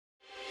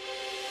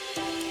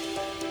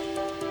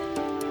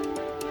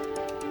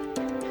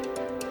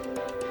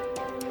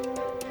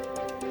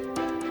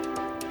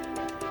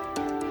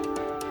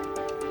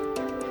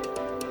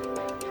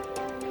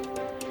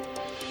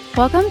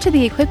Welcome to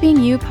the Equipping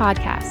You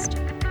podcast,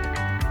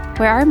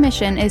 where our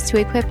mission is to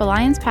equip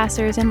Alliance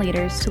pastors and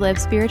leaders to live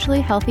spiritually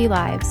healthy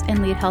lives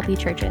and lead healthy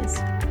churches.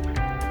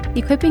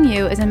 Equipping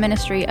You is a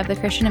ministry of the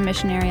Christian and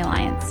Missionary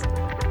Alliance.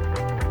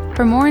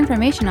 For more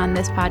information on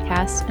this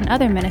podcast and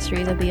other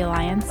ministries of the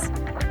Alliance,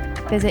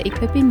 visit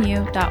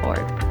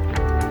equippingyou.org.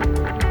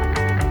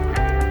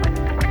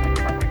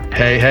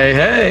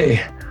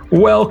 Hey.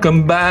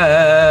 Welcome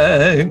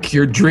back.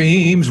 Your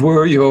dreams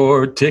were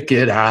your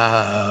ticket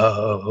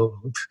out.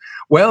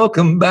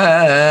 Welcome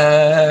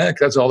back.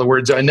 That's all the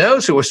words I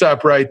know, so we'll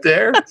stop right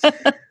there.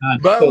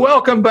 But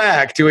welcome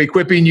back to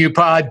Equipping You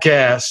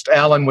podcast.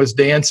 Alan was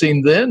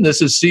dancing then.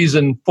 This is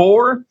season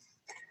 4,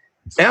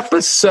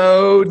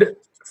 episode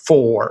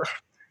 4.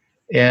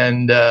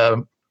 And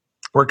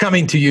we're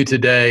coming to you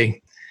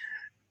today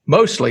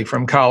mostly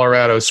from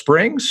Colorado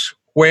Springs,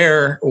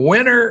 where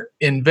winter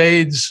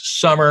invades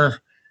summer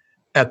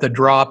at the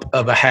drop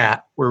of a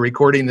hat. We're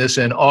recording this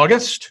in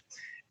August,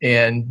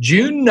 and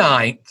June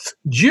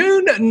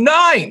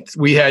 9th,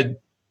 we had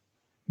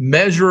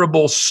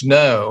measurable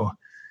snow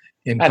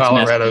in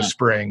Colorado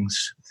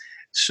Springs.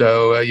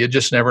 So you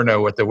just never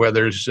know what the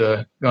weather's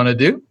going to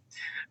do.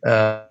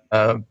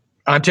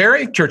 I'm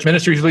Terry, Church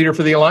Ministries Leader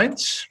for the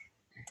Alliance.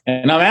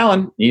 And I'm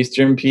Alan,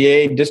 Eastern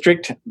PA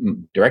District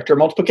Director of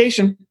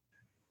Multiplication.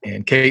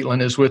 And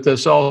Caitlin is with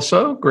us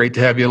also. Great to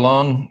have you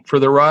along for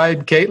the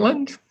ride,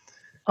 Caitlin.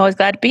 Always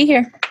glad to be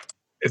here.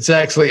 It's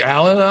actually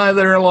Alan and I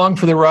that are along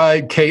for the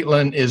ride.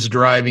 Caitlin is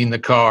driving the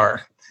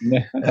car.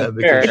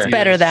 It's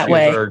better that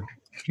way.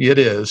 It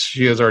is.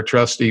 She is our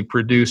trusty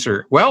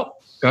producer. Well,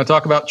 going to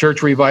talk about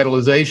church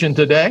revitalization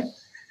today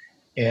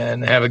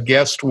and have a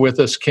guest with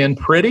us, Ken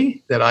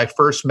Pretty, that I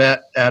first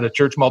met at a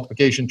Church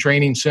Multiplication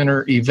Training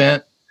Center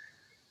event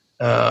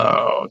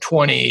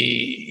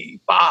 22,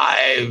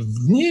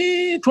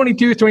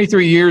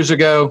 23 years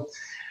ago.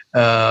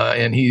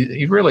 And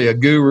he's really a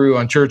guru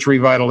on church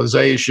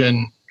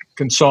revitalization,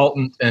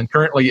 consultant, and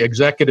currently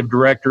executive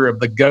director of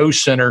the Go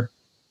Center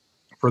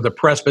for the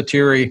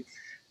Presbytery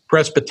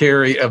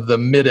of the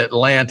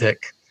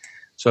Mid-Atlantic.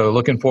 So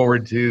looking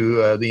forward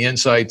to the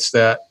insights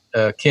that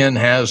Ken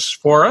has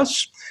for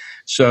us.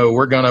 So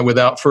we're going to,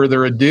 without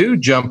further ado,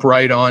 jump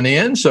right on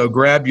in. So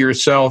grab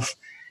yourself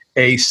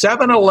a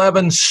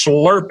 7-Eleven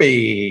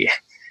Slurpee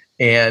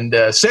and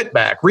sit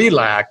back,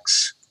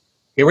 relax.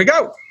 Here we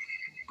go.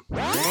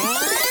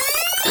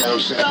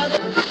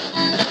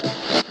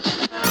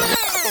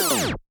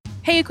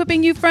 Hey,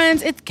 Equipping You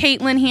friends, it's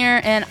Caitlin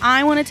here, and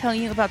I want to tell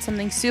you about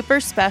something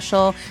super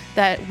special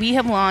that we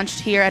have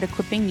launched here at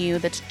Equipping You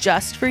that's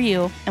just for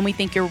you, and we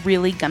think you're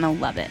really going to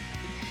love it.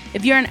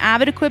 If you're an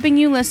avid Equipping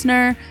You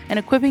listener, an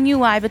Equipping You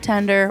live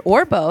attender,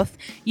 or both,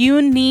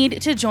 you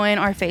need to join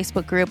our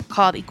Facebook group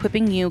called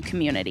Equipping You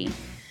Community.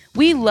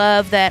 We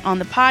love that on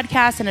the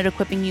podcast and at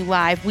Equipping You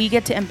Live, we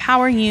get to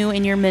empower you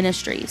in your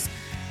ministries.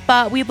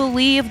 But we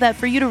believe that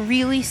for you to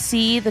really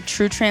see the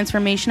true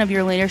transformation of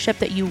your leadership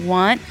that you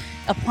want,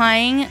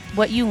 applying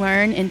what you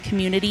learn in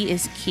community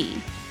is key.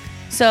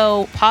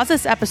 So pause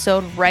this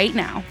episode right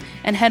now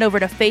and head over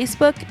to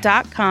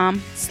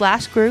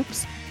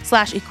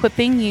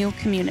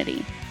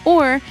facebook.com/groups/equippingyoucommunity.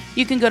 Or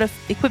you can go to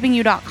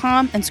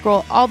equippingyou.com and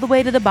scroll all the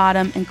way to the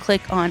bottom and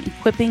click on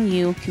Equipping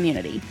You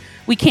Community.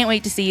 We can't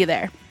wait to see you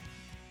there.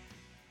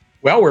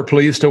 Well, we're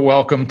pleased to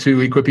welcome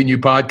to Equipping You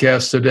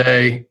podcast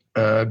today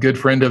a good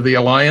friend of the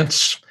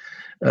Alliance,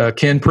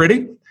 Ken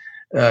Pretty.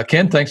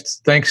 Ken,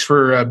 thanks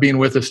for being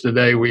with us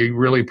today. We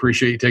really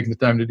appreciate you taking the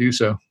time to do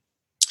so.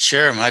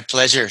 Sure, my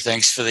pleasure.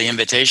 Thanks for the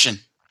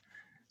invitation.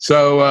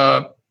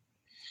 So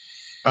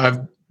I've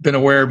been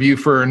aware of you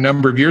for a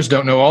number of years,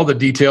 don't know all the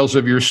details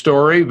of your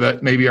story,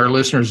 but maybe our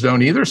listeners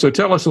don't either. So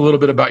tell us a little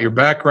bit about your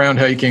background,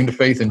 how you came to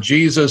faith in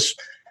Jesus,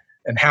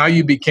 and how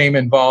you became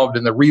involved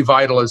in the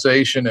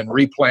revitalization and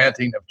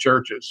replanting of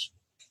churches.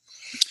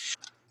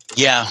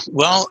 Yeah,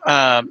 well,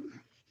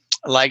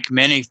 like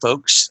many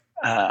folks,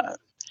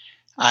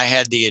 I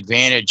had the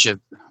advantage of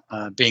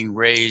being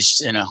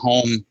raised in a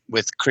home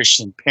with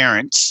Christian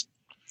parents.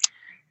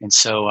 And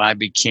so I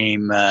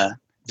became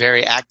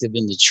very active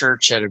in the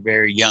church at a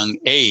very young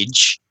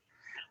age.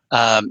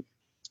 As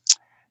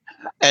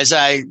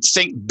I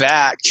think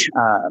back,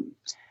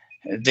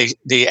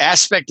 the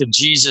aspect of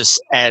Jesus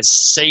as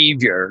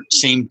Savior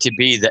seemed to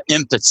be the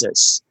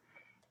emphasis.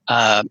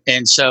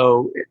 And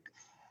so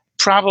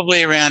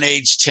probably around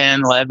age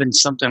 10, 11,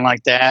 something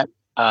like that.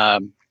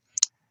 I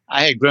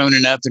had grown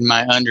enough in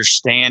my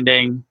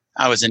understanding.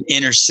 I was an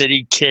inner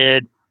city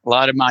kid. A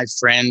lot of my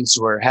friends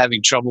were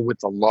having trouble with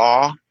the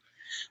law.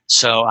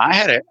 So I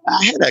had a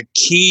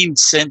keen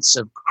sense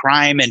of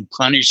crime and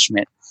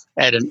punishment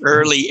at an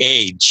early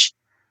age.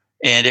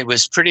 And it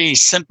was pretty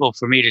simple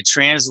for me to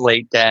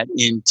translate that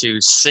into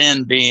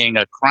sin being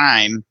a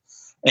crime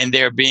and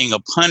there being a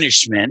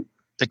punishment,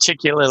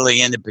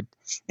 particularly in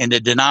the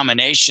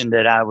denomination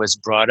that I was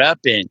brought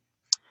up in.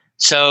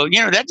 So,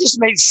 that just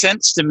made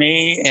sense to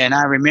me. And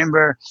I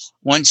remember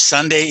one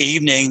Sunday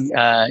evening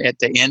at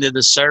the end of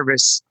the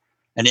service,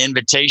 an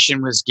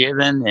invitation was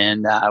given,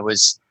 and I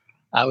was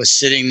I was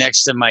sitting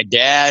next to my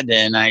dad,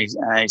 and I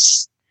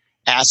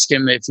asked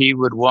him if he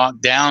would walk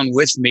down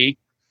with me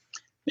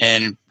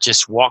and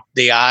just walk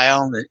the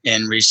aisle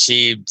and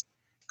received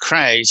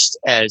Christ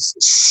as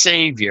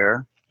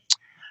Savior.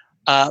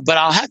 But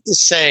I'll have to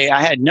say,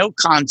 I had no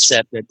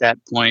concept at that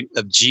point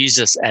of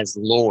Jesus as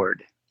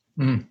Lord.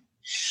 Mm.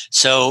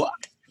 So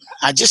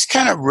I just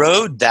kind of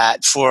rode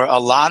that for a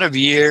lot of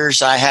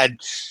years. I had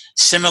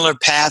similar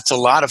path to a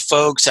lot of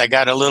folks. I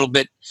got a little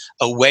bit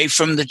away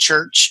from the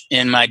church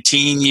in my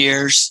teen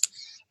years,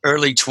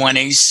 early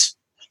 20s.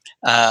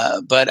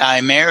 But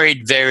I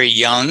married very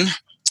young.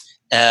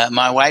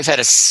 My wife had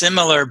a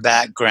similar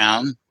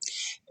background,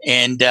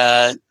 and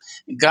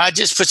God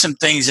just put some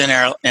things in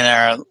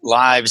our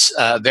lives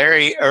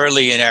very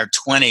early in our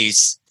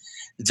 20s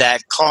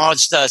that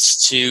caused us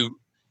to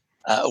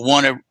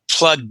want to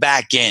plug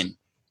back in.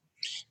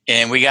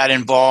 And we got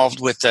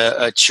involved with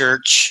a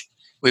church.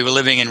 We were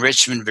living in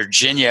Richmond,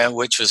 Virginia,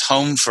 which was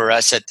home for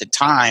us at the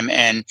time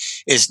and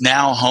is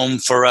now home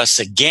for us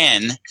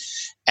again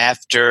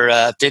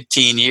after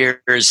 15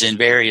 years in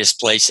various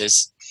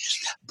places.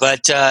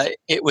 But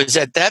it was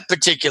at that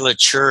particular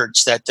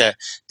church that the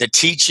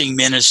teaching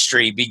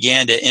ministry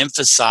began to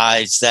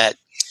emphasize that,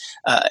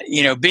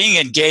 being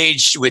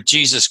engaged with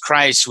Jesus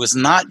Christ was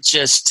not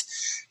just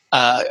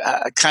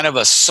kind of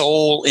a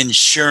soul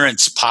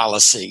insurance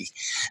policy,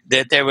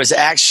 that there was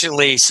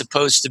actually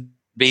supposed to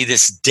be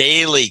this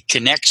daily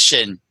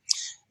connection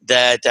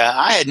that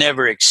I had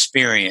never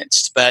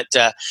experienced. But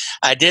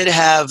I did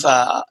have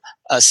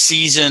a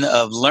season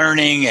of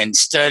learning and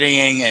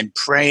studying and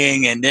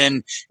praying, and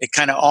then it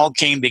kind of all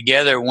came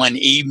together one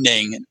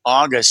evening in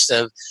August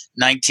of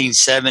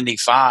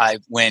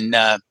 1975 when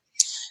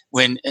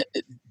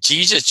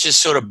Jesus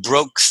just sort of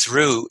broke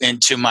through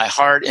into my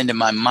heart, into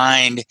my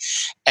mind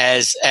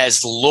as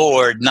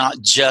Lord,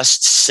 not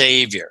just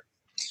Savior.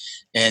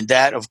 And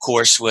that, of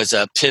course, was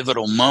a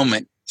pivotal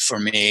moment for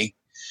me.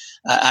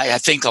 I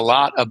think a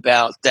lot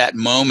about that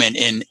moment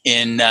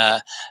in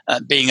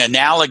being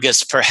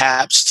analogous,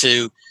 perhaps,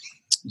 to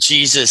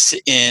Jesus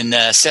in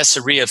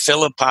Caesarea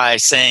Philippi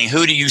saying,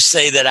 "Who do you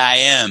say that I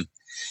am?"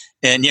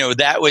 And,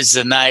 that was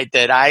the night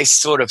that I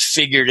sort of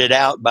figured it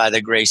out by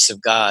the grace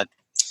of God.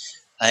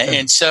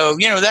 And so,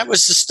 that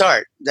was the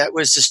start. That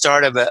was the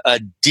start of a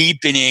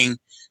deepening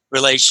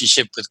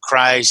relationship with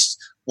Christ.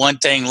 One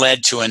thing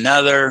led to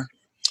another.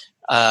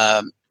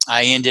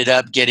 I ended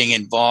up getting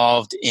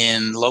involved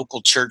in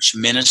local church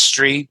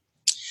ministry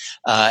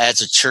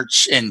as a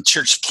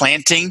church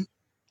planting.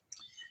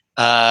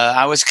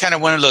 I was kind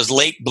of one of those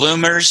late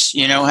bloomers.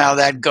 You know how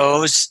that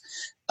goes.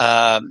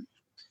 By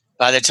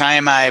the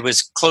time I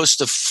was close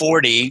to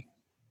 40,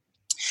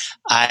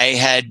 I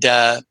had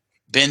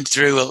been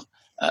through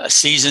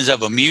seasons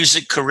of a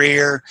music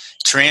career,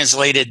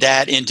 translated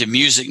that into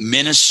music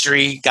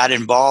ministry, got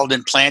involved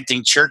in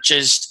planting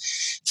churches,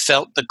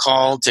 felt the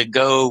call to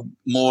go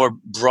more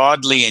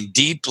broadly and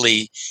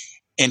deeply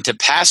into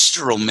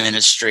pastoral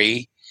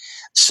ministry.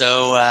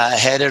 So I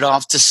headed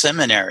off to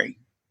seminary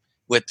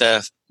with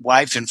a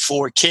wife and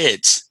 4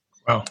 kids,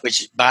 Wow.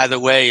 Which, by the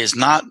way,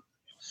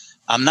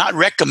 I'm not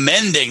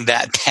recommending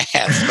that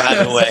path,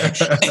 by the way,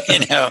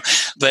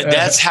 but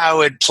that's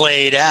how it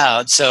played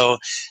out. So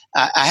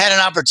I had an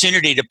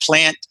opportunity to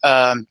plant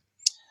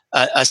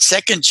a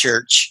second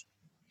church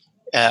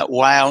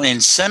while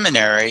in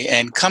seminary,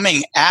 and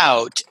coming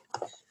out,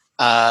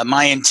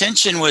 my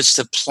intention was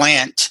to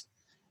plant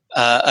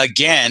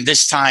again,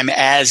 this time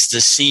as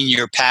the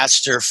senior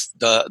pastor,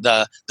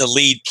 the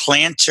lead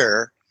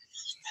planter.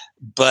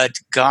 But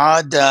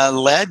God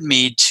led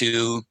me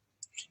to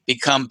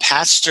become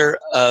pastor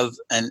of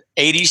an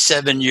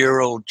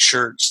 87-year-old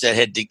church that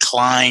had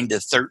declined to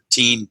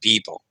 13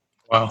 people.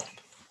 Wow.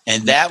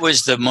 And that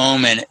was the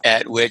moment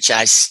at which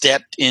I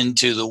stepped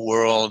into the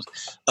world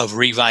of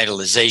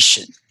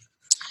revitalization.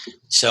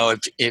 So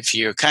if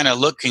you're kind of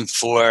looking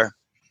for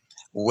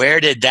where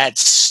did that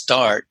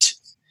start,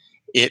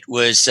 it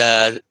was,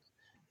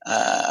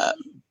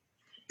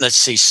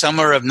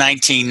 summer of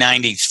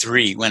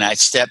 1993 when I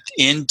stepped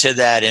into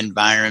that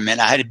environment.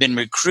 I had been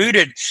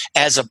recruited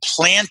as a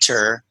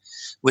planter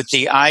with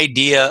the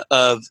idea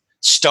of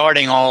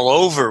starting all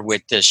over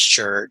with this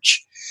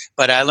church.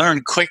 But I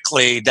learned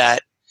quickly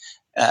that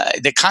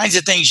the kinds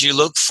of things you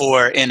look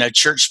for in a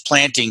church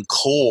planting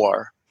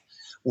core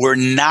were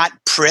not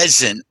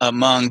present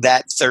among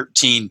that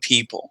 13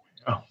 people.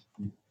 Oh.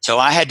 So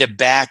I had to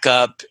back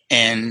up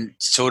and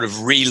sort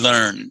of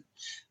relearn.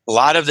 A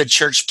lot of the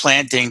church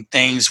planting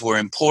things were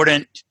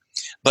important,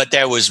 but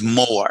there was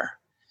more.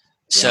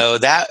 Yeah. So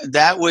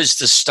that was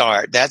the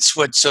start. That's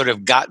what sort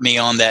of got me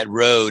on that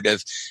road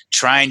of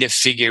trying to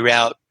figure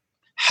out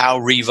how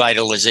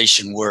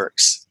revitalization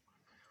works.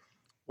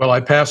 Well,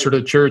 I pastored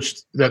a church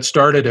that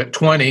started at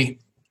 20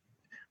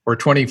 or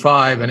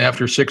 25, and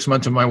after 6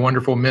 months of my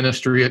wonderful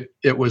ministry, it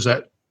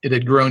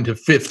had grown to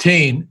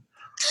 15.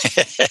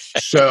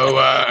 So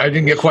I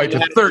didn't get quite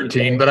to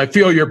 13, but I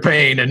feel your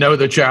pain and know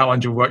the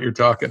challenge of what you're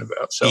talking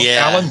about. So,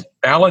 yeah.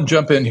 Alan,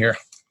 jump in here.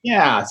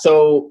 Yeah.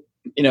 So,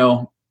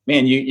 maybe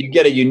Man, you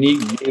get a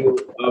unique view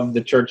of the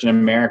church in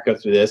America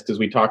through this, because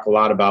we talk a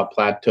lot about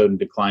plateaued and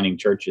declining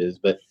churches.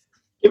 But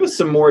give us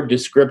some more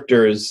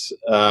descriptors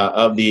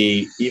of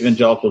the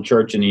evangelical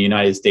church in the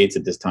United States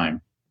at this time.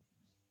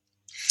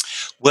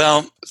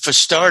 Well, for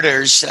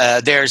starters,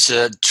 there's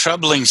a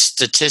troubling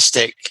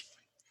statistic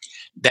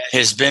that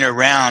has been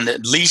around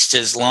at least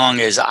as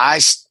long as I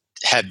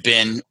have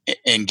been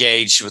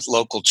engaged with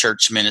local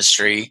church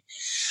ministry.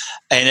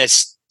 And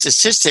its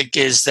statistic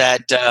is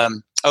that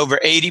over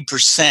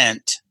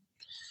 80%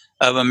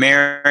 of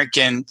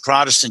American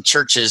Protestant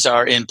churches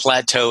are in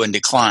plateau and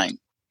decline.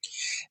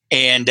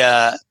 And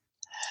I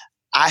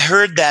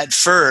heard that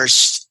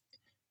first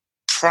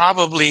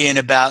probably in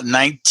about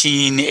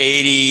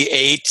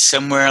 1988,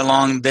 somewhere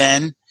along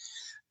then.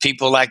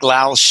 People like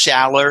Lyle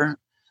Schaller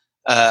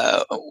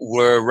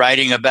were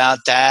writing about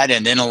that.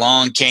 And then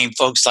along came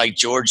folks like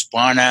George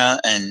Barna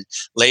and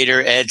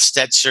later Ed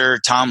Stetzer,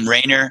 Tom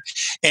Rainer.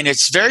 And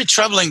it's very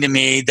troubling to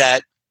me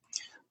that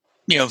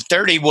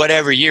 30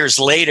 whatever years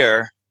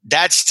later,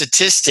 that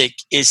statistic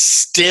is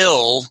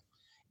still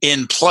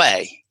in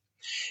play.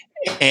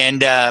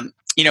 And,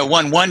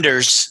 one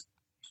wonders,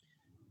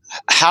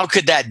 how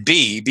could that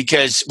be?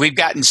 Because we've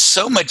gotten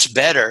so much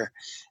better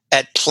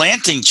at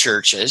planting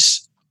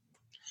churches.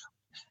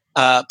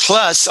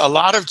 Plus, a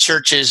lot of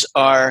churches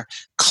are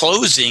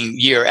closing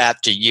year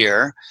after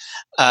year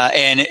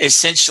and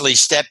essentially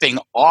stepping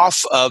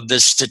off of the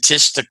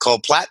statistical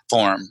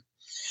platform.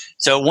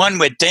 So one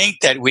would think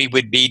that we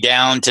would be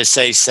down to,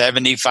 say,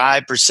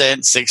 75%,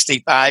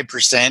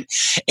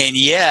 65%, and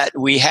yet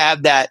we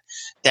have that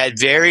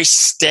very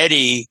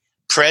steady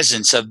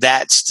presence of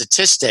that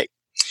statistic,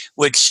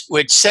 which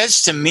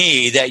says to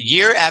me that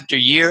year after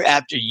year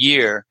after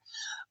year,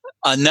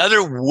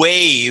 another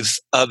wave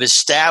of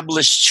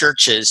established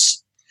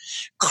churches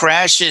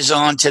crashes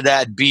onto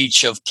that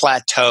beach of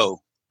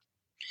plateau,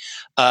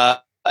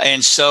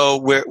 and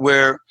so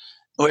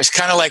it's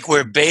kind of like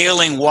we're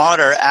bailing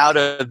water out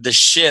of the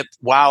ship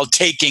while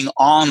taking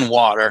on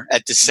water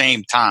at the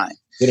same time.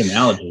 Good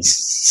analogy.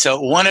 So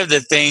one of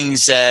the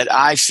things that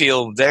I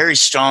feel very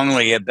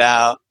strongly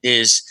about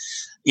is,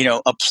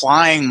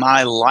 applying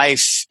my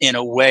life in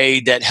a way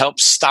that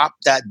helps stop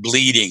that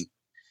bleeding.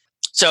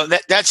 So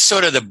that's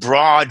sort of the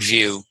broad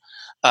view.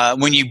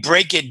 When you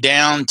break it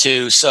down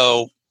to,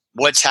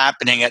 what's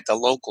happening at the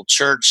local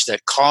church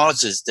that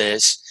causes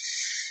this,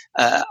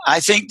 I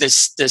think the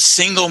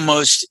single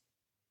most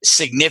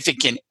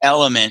significant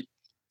element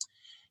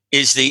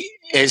is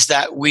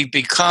that we've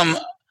become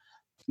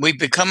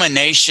a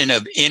nation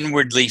of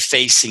inwardly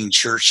facing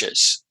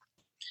churches.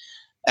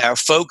 Our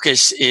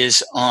focus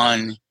is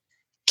on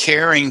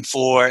caring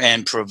for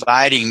and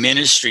providing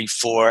ministry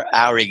for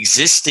our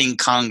existing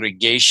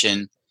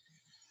congregation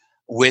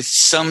with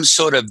some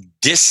sort of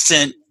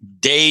distant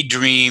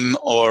daydream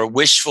or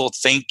wishful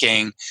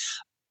thinking,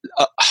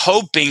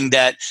 hoping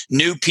that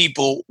new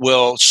people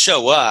will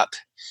show up,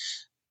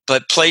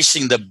 but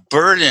placing the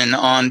burden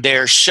on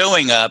their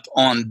showing up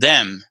on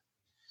them.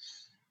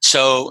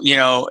 So,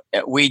 one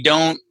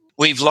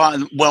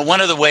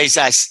of the ways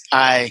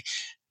I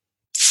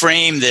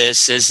frame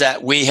this is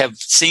that we have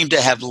seemed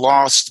to have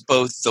lost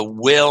both the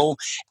will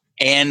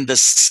and the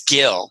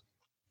skill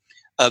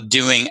of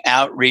doing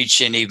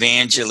outreach and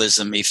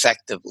evangelism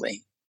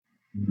effectively.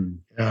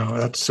 Yeah,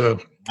 that's a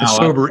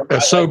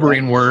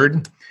sobering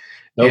word.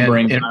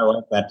 Sobering. I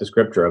like that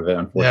descriptor of it,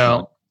 unfortunately.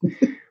 Now,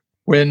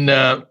 when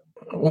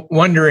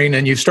wondering,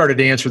 and you've started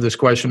to answer this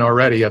question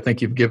already, I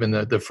think you've given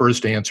the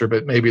first answer,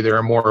 but maybe there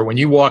are more. When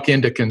you walk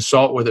in to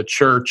consult with a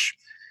church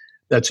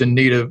that's in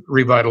need of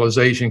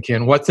revitalization,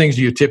 Ken, what things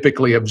do you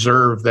typically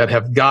observe that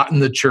have gotten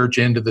the church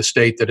into the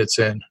state that it's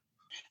in?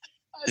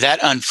 That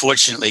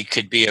unfortunately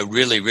could be a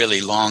really,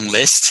 really long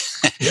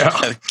list. Yeah.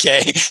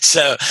 Okay.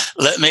 So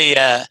let me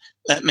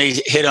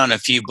hit on a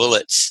few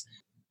bullets.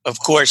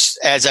 Of course,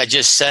 as I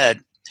just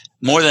said,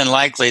 more than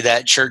likely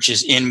that church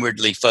is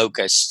inwardly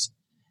focused.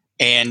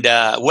 And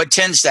what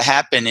tends to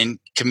happen in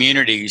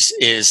communities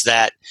is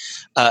that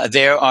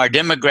there are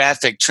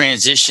demographic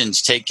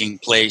transitions taking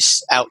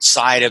place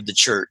outside of the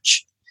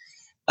church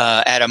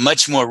at a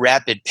much more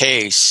rapid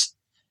pace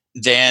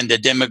than the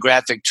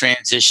demographic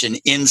transition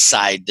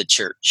inside the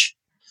church.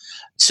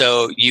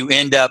 So you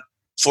end up,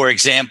 for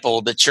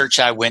example, the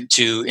church I went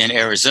to in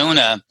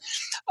Arizona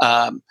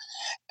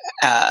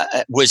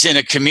was in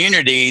a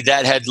community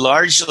that had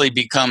largely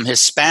become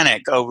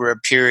Hispanic over a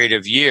period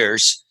of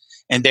years,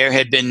 and there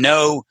had been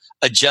no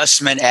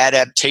adjustment,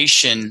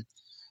 adaptation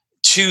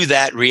to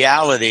that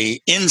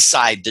reality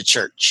inside the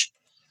church.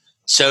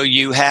 So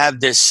you have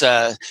this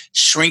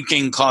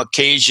shrinking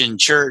Caucasian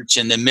church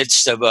in the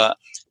midst of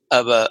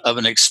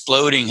an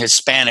exploding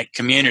Hispanic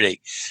community.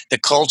 The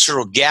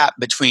cultural gap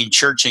between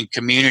church and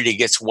community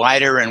gets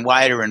wider and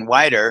wider and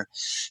wider,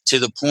 to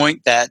the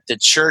point that the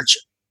church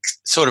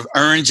sort of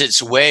earns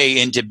its way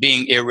into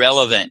being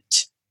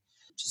irrelevant.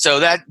 So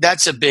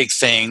that's a big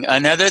thing.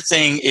 Another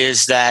thing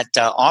is that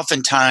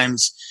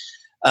oftentimes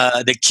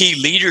the key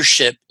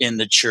leadership in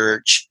the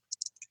church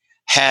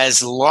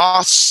has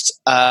lost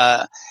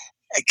a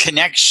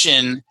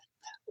connection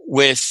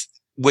with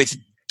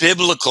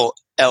biblical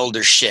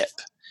eldership.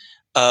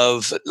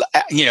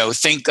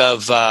 Think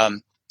of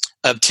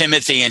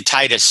Timothy and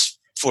Titus,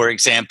 for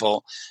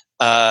example.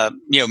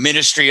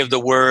 Ministry of the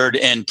word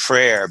and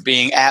prayer,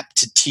 being apt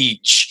to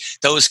teach,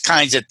 those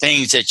kinds of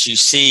things that you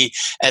see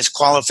as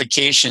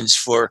qualifications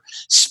for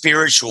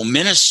spiritual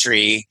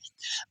ministry.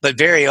 But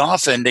very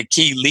often the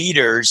key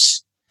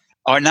leaders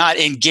are not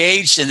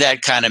engaged in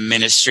that kind of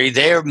ministry.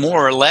 They're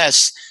more or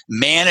less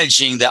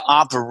managing the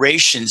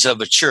operations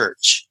of a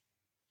church.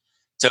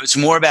 So it's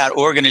more about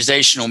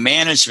organizational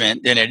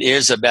management than it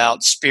is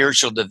about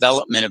spiritual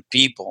development of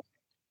people.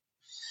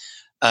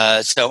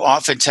 So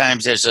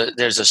oftentimes there's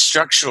a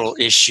structural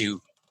issue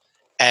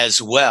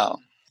as well.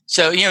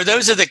 So,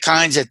 those are the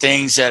kinds of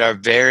things that are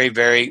very,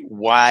 very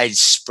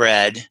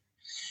widespread.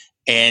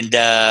 And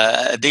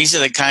these are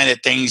the kind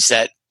of things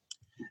that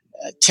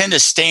tend to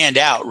stand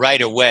out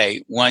right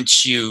away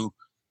once you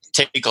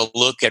take a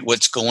look at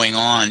what's going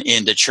on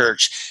in the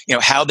church,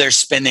 how they're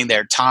spending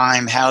their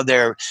time, how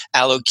they're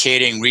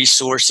allocating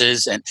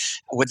resources, and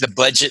what the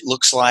budget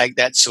looks like,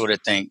 that sort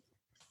of thing.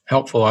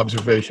 Helpful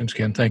observations,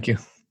 Ken. Thank you.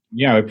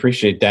 Yeah, I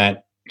appreciate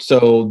that.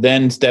 So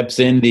then steps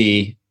in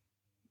the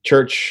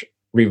church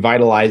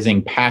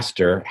revitalizing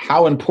pastor.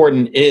 How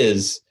important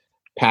is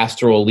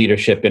pastoral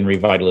leadership in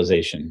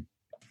revitalization?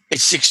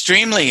 It's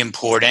extremely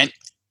important,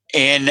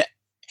 and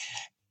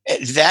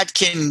that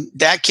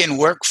can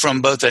work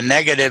from both a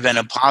negative and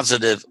a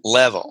positive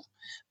level.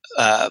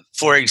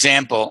 For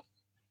example,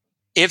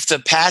 if the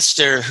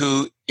pastor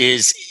who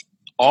is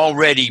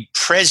already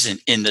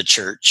present in the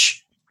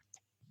church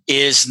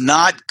is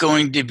not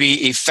going to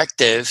be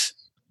effective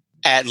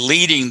at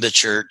leading the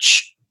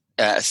church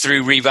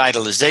through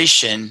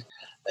revitalization,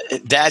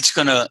 that's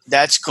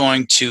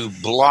going to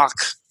block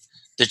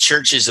the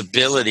church's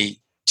ability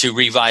to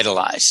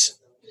revitalize.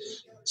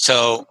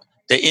 So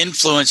the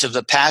influence of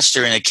the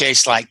pastor in a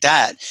case like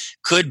that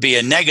could be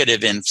a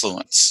negative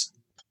influence.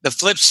 The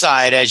flip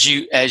side, as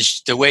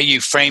the way you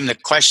frame the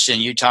question,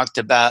 you talked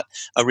about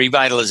a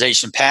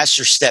revitalization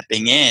pastor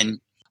stepping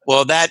in.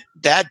 Well, that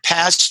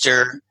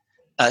pastor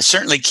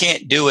certainly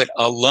can't do it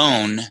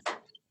alone,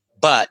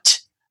 but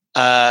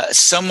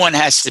someone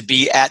has to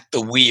be at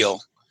the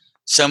wheel.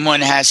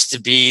 Someone has to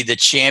be the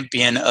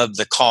champion of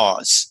the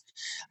cause.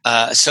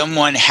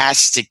 Someone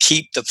has to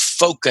keep the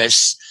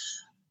focus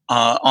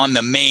on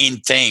the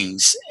main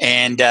things.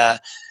 And,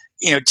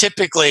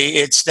 typically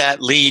it's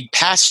that lead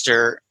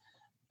pastor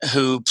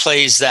who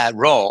plays that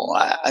role.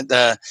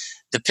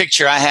 The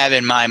picture I have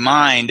in my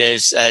mind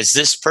is as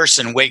this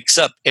person wakes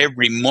up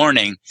every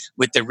morning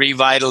with the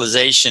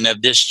revitalization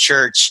of this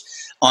church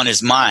on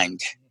his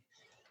mind.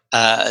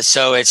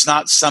 So it's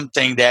not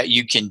something that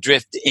you can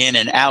drift in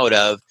and out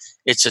of.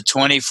 It's a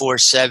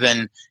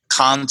 24/7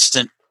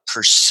 constant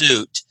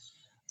pursuit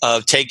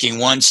of taking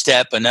one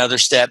step, another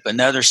step,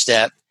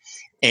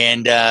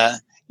 and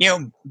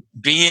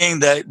being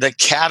the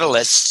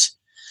catalyst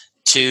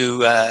to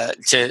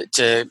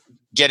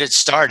get it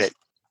started.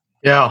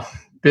 Yeah,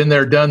 been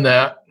there, done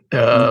that.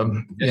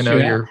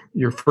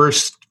 Your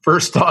first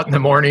thought in the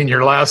morning,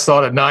 your last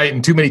thought at night,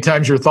 and too many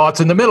times your thoughts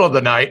in the middle of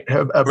the night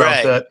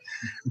about that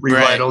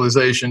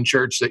revitalization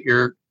church that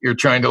you're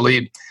trying to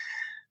lead.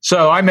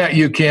 So I met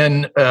you,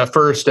 Ken,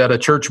 first at a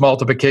church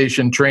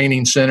multiplication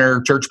training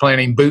center, church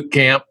planning boot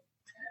camp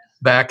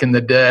back in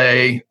the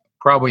day,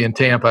 probably in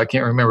Tampa. I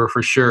can't remember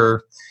for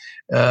sure.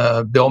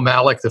 Bill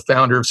Malik, the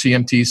founder of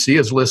CMTC,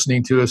 is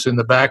listening to us in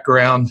the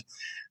background.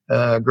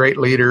 Great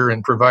leader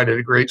and provided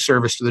a great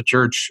service to the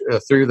church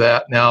through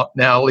that.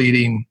 Now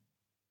leading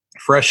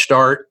Fresh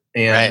Start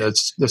and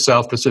the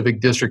South Pacific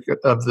District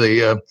of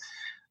the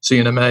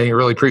CNMA. I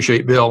really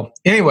appreciate Bill.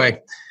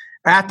 Anyway,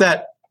 at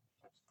that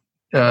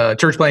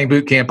church planting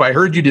boot camp, I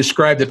heard you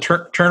describe the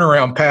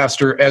turnaround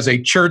pastor as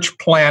a church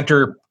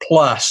planter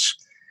plus,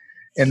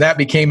 and that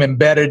became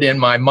embedded in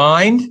my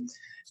mind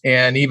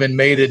and even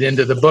made it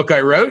into the book I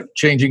wrote,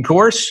 Changing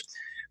Course.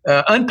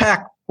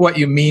 Unpack what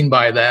you mean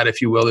by that,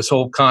 if you will, this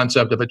whole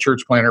concept of a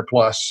church planter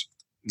plus.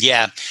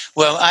 Yeah.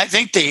 Well, I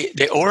think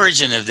the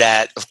origin of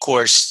that, of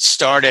course,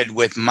 started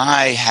with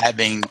my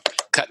having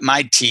cut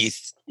my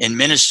teeth in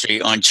ministry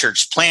on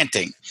church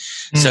planting.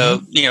 Mm-hmm.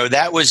 So,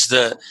 that was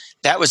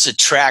the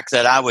track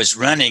that I was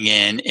running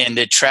in, and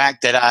the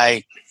track that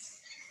I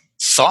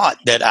thought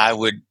that I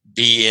would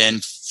be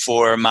in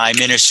for my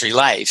ministry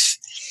life.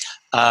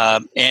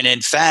 And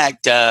in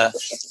fact,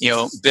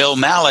 Bill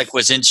Malik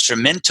was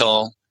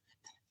instrumental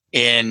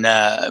in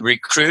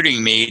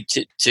recruiting me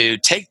to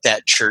take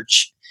that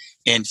church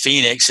in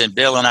Phoenix. And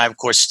Bill and I, of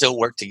course, still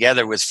work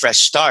together with Fresh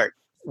Start.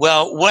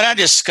 Well, what I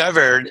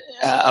discovered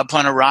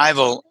upon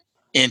arrival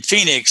in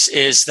Phoenix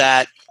is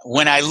that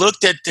when I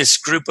looked at this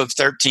group of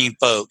 13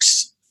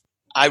 folks,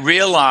 I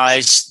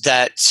realized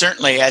that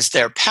certainly as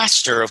their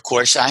pastor, of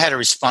course, I had a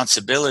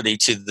responsibility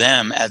to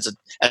them as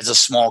a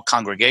small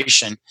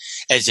congregation,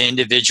 as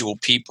individual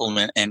people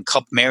and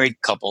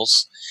married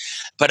couples.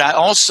 But I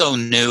also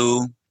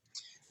knew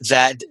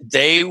that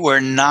they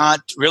were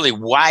not really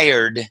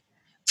wired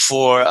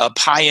for a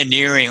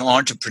pioneering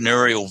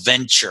entrepreneurial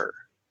venture.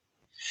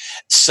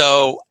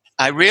 So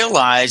I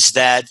realized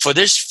that for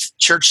this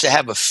church to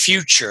have a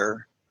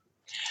future,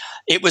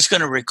 it was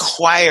going to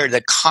require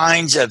the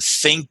kinds of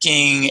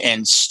thinking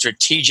and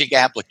strategic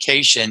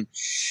application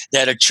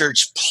that a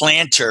church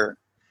planter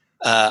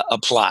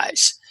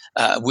applies.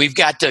 We've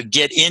got to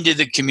get into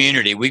the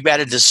community. We've got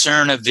to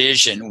discern a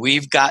vision.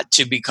 We've got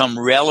to become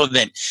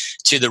relevant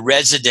to the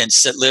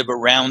residents that live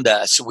around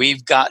us.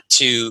 We've got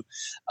to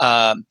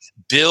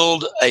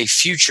build a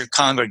future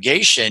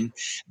congregation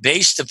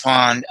based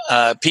upon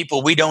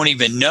people we don't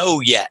even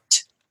know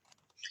yet.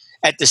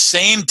 At the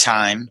same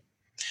time,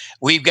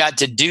 we've got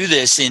to do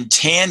this in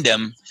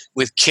tandem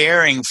with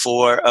caring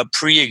for a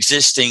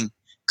pre-existing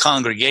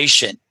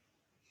congregation.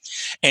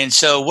 And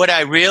so what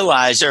I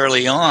realized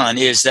early on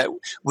is that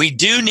we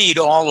do need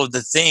all of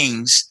the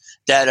things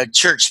that a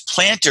church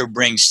planter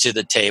brings to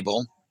the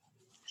table,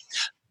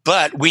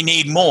 but we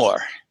need more.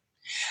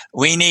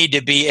 We need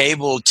to be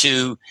able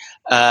to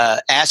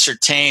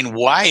ascertain,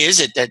 why is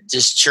it that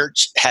this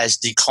church has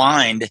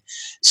declined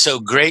so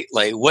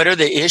greatly? What are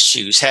the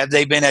issues? Have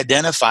they been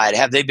identified?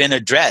 Have they been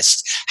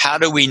addressed? How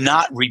do we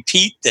not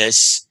repeat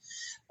this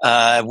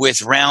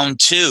with round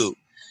two?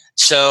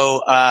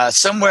 So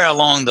somewhere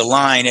along the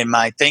line in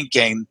my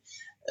thinking,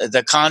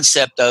 the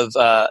concept of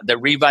the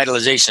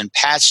revitalization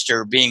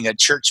pastor being a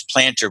church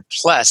planter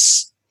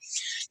plus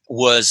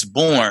was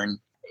born.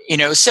 You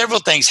know, several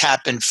things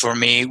happened for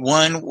me.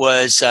 One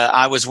was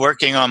I was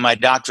working on my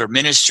doctor of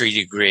ministry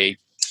degree,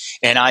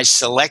 and I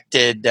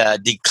selected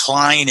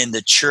decline in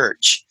the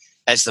church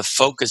as the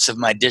focus of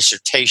my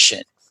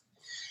dissertation.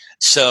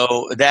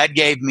 So that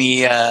gave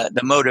me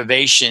the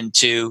motivation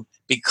to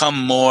become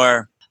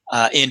more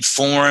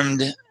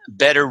informed,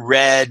 better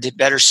read,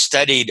 better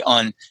studied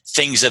on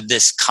things of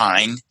this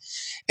kind.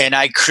 And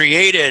I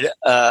created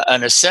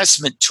an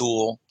assessment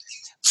tool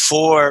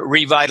for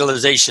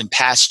revitalization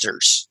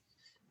pastors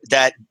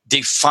that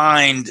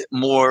defined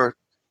more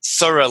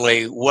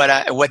thoroughly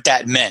what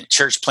that meant,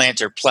 church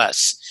planter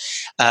plus.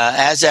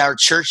 As our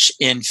church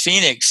in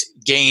Phoenix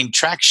gained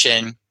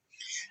traction,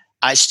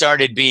 I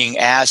started being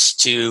asked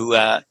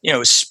to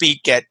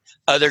speak at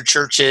other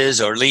churches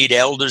or lead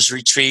elders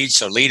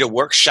retreats or lead a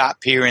workshop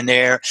here and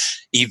there,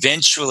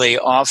 eventually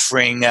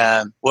offering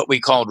what we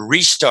called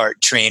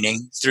restart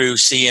training through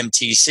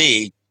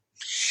CMTC.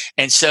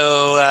 And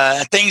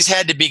so things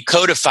had to be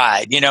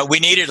codified. You know, we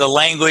needed a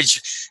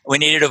language, we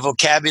needed a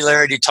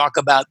vocabulary to talk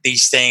about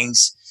these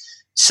things.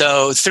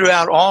 So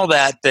throughout all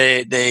that,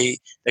 the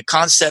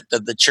concept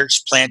of the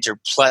church planter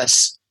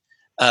plus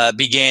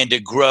began to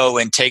grow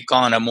and take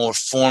on a more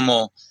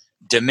formal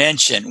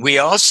dimension. We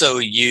also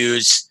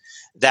use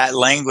that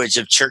language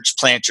of church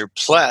planter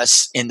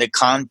plus in the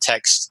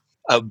context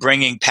of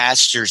bringing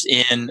pastors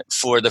in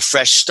for the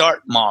fresh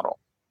start model.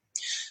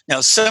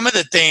 Now, some of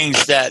the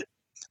things that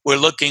we're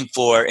looking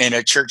for in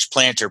a church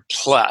planter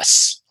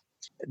plus,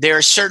 there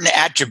are certain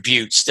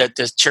attributes that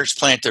the church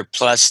planter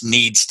plus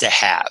needs to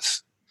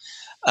have.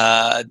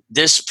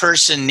 This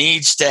person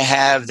needs to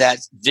have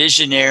that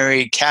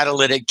visionary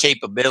catalytic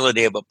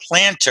capability of a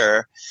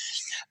planter,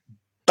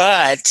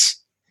 but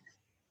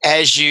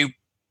as you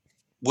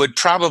would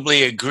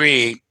probably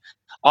agree,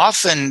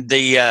 often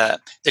the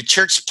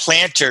church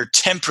planter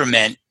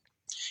temperament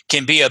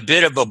can be a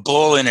bit of a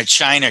bull in a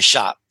china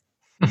shop.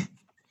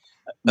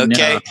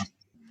 Okay. No.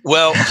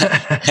 Well,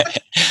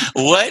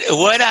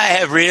 what I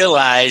have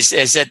realized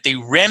is that the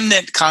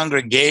remnant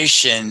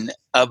congregation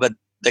of a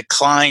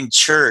declined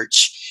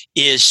church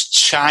is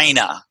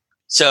China.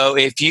 So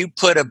if you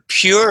put a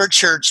pure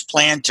church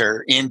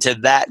planter into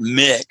that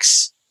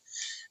mix,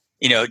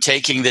 you know,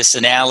 taking this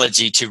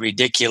analogy to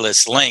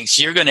ridiculous lengths,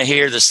 you're going to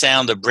hear the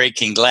sound of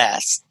breaking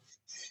glass.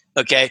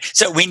 Okay,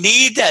 so we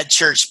need that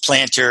church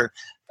planter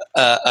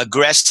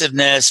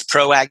aggressiveness,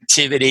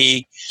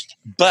 proactivity,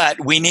 but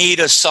we need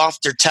a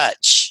softer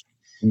touch,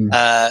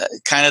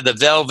 kind of the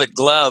velvet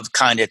glove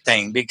kind of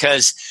thing,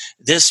 because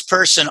this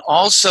person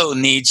also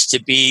needs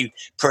to be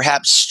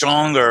perhaps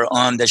stronger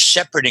on the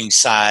shepherding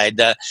side,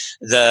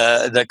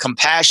 the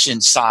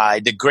compassion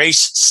side, the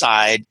grace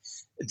side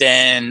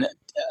than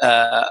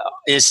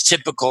is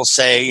typical,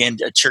 say, in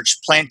a church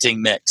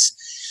planting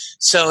mix.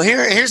 So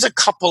here's a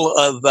couple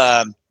of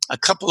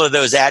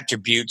those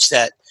attributes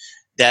that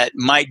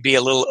might be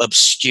a little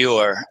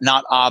obscure,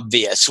 not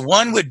obvious.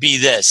 One would be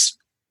this: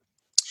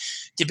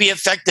 to be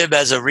effective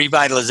as a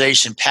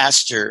revitalization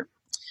pastor,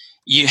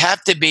 you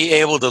have to be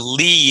able to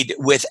lead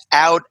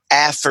without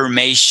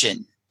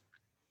affirmation.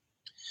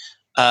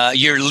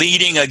 You're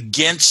leading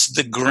against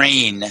the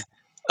grain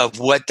of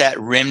what that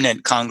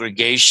remnant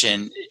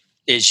congregation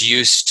is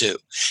used to.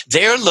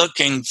 They're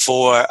looking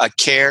for a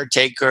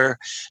caretaker.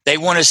 They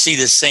want to see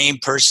the same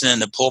person in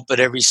the pulpit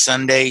every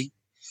Sunday.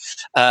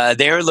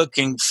 They're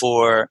looking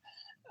for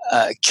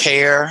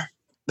care,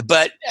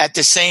 but at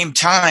the same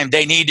time,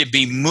 they need to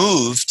be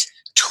moved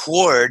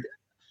toward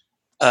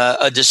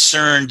a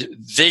discerned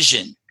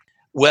vision.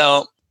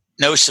 Well,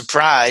 no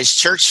surprise,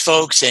 church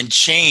folks and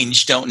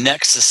change don't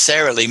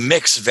necessarily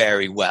mix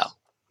very well.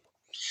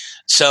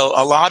 So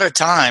a lot of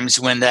times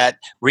when that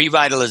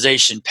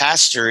revitalization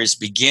pastor is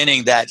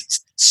beginning that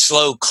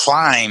slow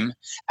climb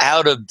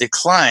out of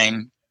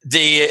decline,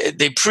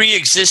 the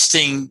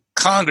pre-existing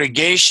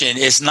congregation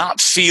is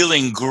not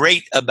feeling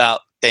great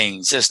about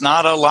things. There's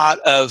not a lot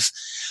of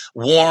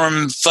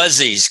warm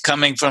fuzzies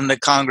coming from the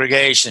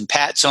congregation,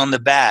 pats on the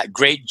back,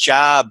 great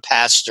job,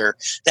 pastor,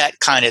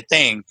 that kind of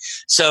thing.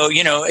 So,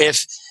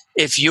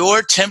 if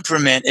your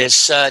temperament is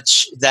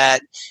such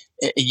that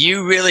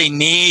you really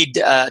need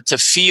to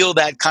feel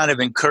that kind of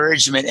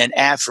encouragement and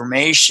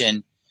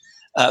affirmation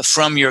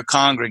from your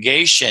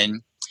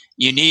congregation,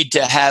 you need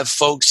to have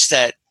folks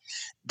that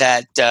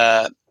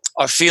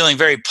are feeling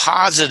very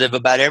positive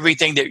about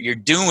everything that you're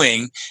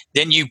doing.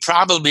 Then you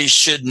probably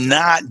should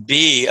not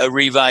be a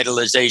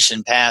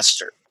revitalization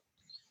pastor.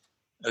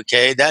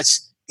 Okay,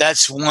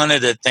 that's one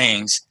of the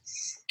things.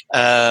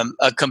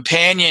 A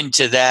companion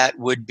to that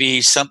would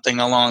be something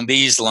along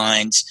these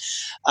lines.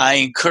 I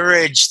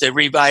encourage the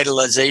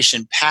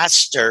revitalization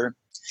pastor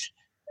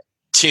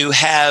to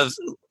have,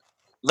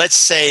 let's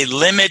say,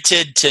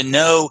 limited to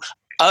no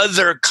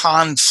other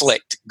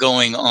conflict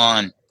going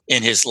on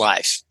in his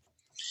life.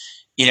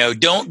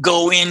 Don't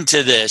go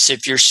into this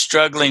if you're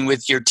struggling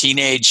with your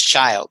teenage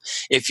child,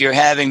 if you're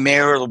having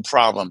marital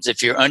problems,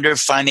 if you're under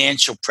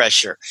financial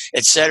pressure,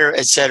 et cetera,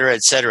 et cetera,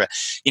 et cetera.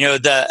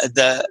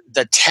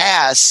 The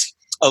task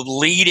of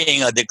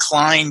leading a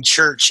declined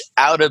church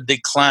out of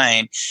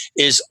decline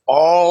is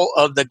all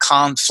of the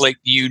conflict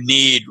you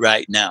need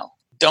right now.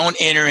 Don't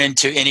enter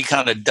into any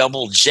kind of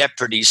double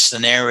jeopardy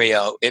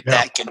scenario if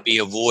that can be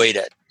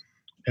avoided.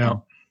 Yeah.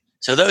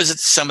 So those are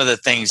some of the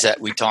things that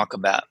we talk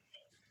about.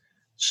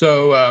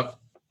 So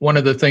one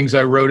of the things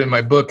I wrote in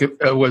my book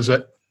was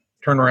that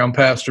turnaround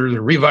pastors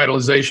or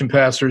revitalization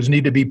pastors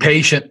need to be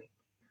patient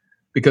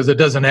because it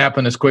doesn't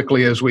happen as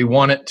quickly as we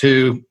want it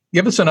to.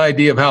 Give us an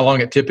idea of how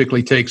long it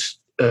typically takes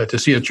to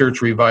see a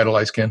church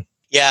revitalized, Ken.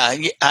 Yeah,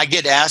 I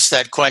get asked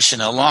that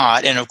question a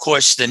lot. And of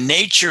course, the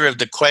nature of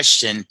the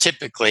question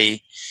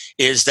typically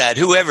is that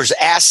whoever's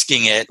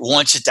asking it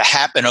wants it to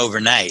happen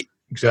overnight.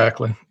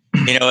 Exactly.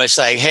 It's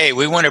like, hey,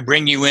 we want to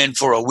bring you in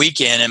for a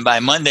weekend, and by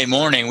Monday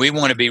morning, we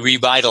want to be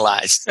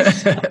revitalized.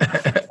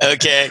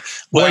 Okay.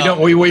 Well, boy,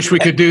 don't we wish we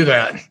could do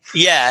that.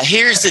 Yeah,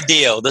 here's the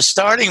deal. The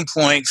starting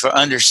point for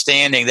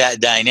understanding that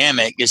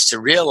dynamic is to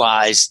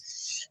realize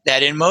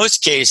that in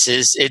most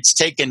cases, it's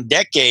taken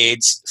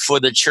decades for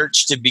the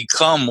church to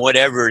become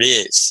whatever it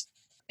is.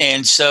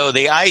 And so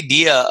the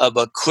idea of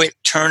a quick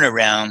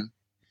turnaround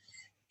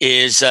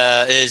is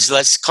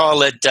let's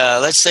call it,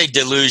 let's say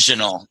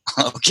delusional,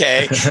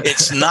 okay?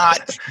 It's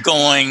not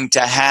going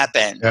to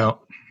happen. Yeah.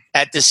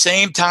 At the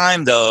same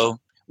time, though,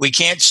 we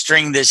can't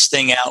string this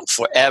thing out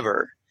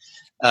forever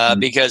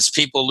because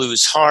people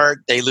lose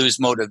heart, they lose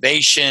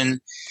motivation,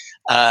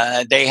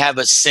 they have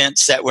a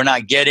sense that we're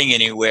not getting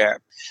anywhere.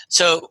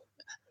 So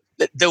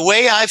the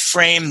way I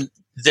frame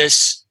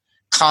this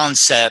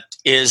concept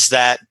is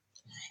that,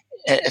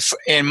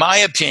 in my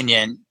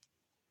opinion,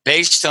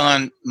 based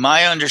on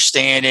my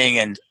understanding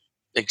and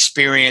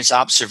experience,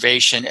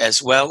 observation,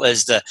 as well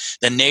as the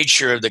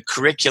nature of the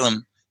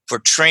curriculum for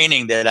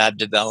training that I've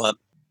developed,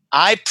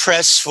 I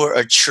press for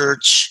a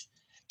church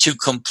to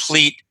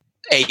complete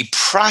a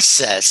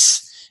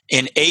process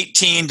in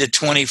 18 to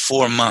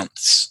 24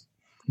 months.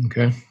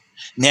 Okay.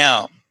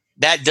 Now,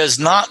 that does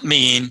not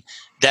mean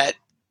that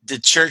the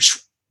church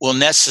will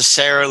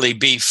necessarily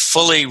be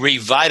fully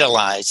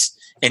revitalized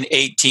in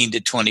 18 to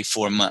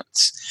 24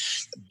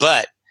 months.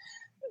 But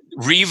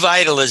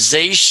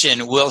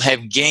revitalization will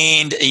have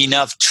gained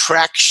enough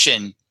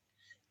traction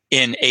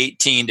in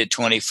 18 to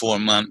 24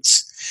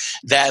 months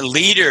that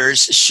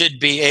leaders should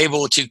be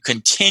able to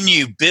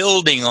continue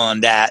building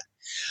on that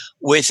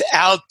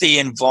without the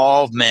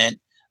involvement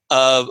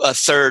of a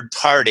third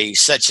party,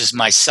 such as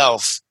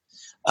myself,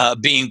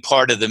 being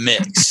part of the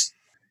mix.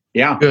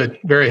 Yeah. Good.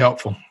 Very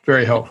helpful.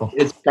 Very helpful.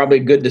 It's probably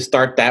good to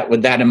start that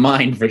with that in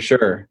mind for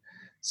sure.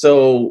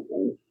 So,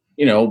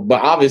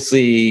 but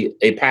obviously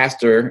a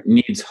pastor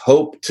needs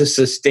hope to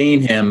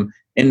sustain him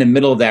in the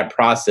middle of that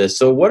process.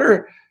 So what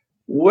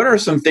are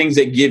some things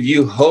that give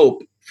you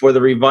hope for the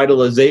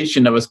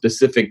revitalization of a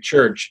specific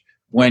church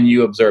when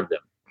you observe them?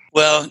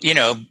 Well,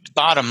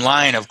 bottom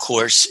line, of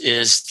course,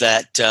 is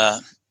that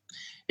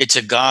it's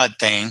a God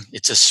thing.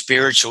 It's a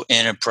spiritual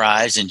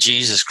enterprise, and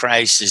Jesus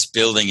Christ is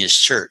building his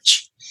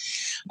church.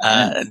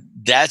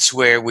 That's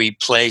where we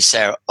place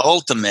our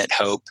ultimate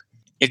hope.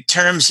 In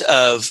terms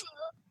of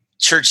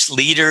church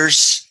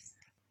leaders,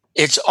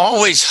 it's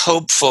always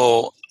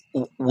hopeful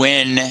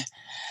when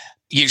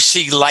you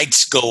see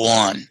lights go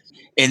on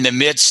in the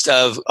midst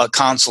of a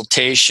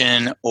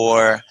consultation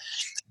or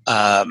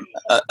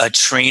a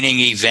training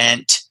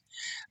event,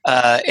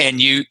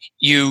 and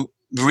you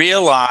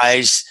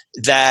realize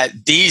that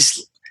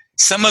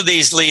some of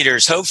these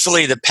leaders,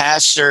 hopefully the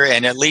pastor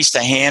and at least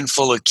a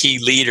handful of key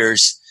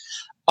leaders,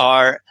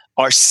 are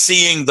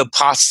seeing the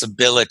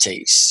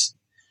possibilities.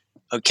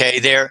 Okay,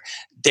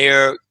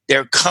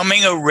 they're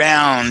coming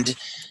around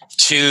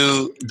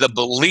to the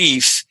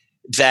belief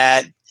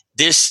that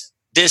this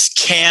this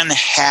can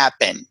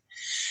happen.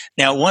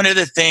 Now, one of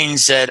the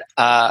things that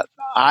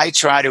I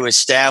try to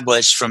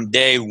establish from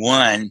day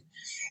one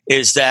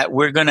is that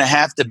we're going to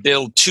have to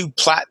build two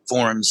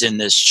platforms in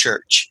this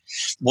church.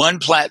 One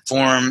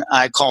platform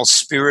I call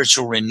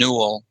spiritual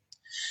renewal.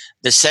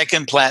 The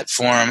second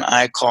platform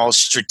I call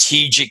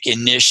strategic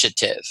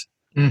initiative.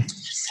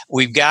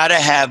 We've got to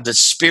have the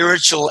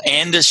spiritual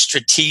and the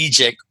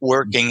strategic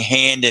working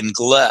hand in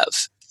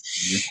glove.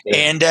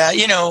 And,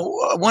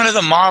 one of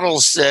the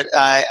models that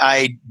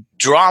I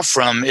draw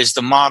from is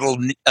the model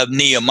of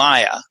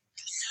Nehemiah,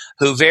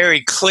 who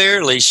very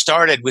clearly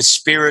started with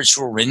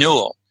spiritual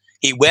renewal.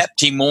 He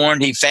wept, he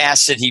mourned, he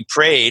fasted, he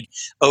prayed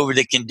over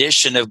the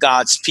condition of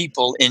God's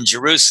people in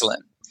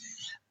Jerusalem.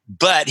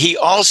 But he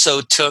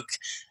also took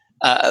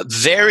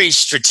very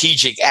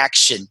strategic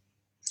action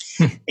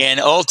and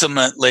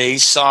ultimately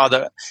saw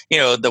the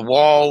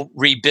wall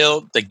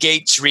rebuilt, the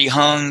gates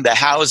rehung, the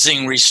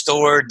housing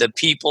restored, the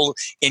people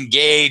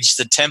engaged,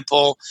 the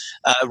temple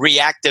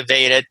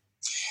reactivated.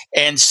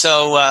 And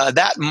so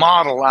that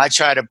model I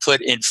try to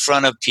put in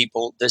front of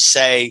people to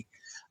say,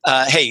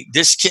 hey,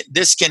 this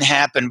can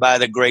happen by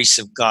the grace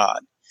of God.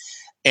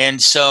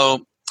 And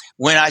so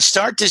when I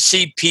start to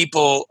see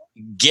people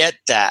get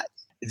that,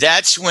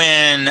 that's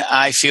when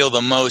I feel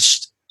the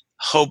most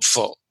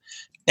hopeful.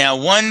 Now,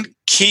 one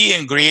key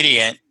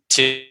ingredient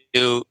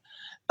to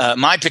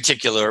my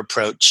particular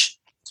approach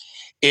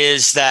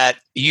is that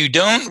you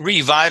don't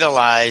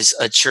revitalize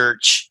a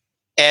church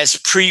as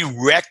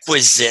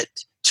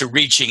prerequisite to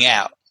reaching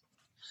out.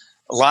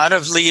 A lot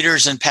of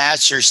leaders and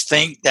pastors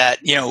think that,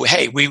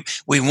 hey, we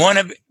want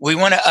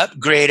to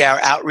upgrade our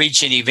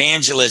outreach and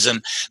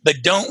evangelism, but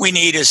don't we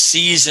need a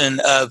season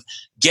of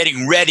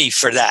getting ready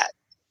for that?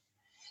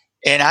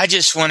 And I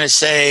just want to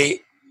say,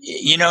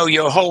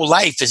 your whole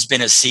life has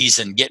been a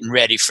season getting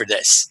ready for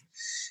this.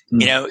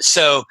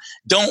 So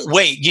don't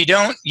wait. You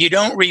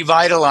don't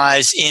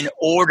revitalize in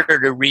order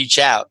to reach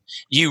out.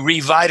 You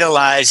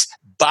revitalize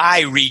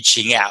by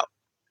reaching out.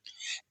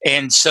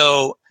 And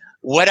so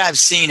what I've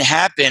seen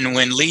happen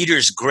when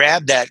leaders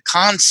grab that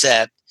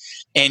concept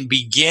and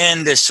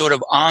begin the sort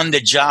of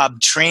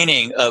on-the-job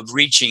training of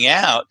reaching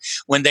out,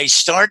 when they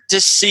start to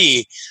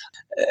see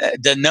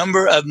the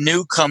number of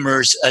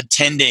newcomers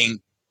attending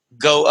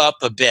go up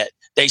a bit,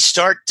 they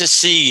start to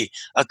see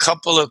a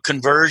couple of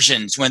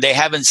conversions when they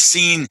haven't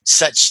seen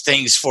such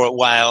things for a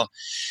while,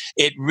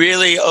 it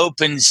really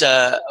opens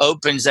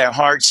their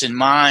hearts and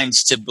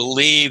minds to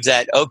believe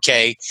that,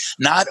 okay,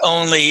 not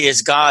only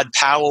is God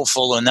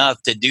powerful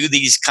enough to do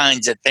these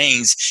kinds of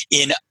things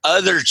in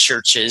other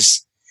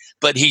churches,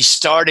 but he's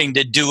starting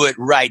to do it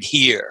right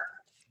here.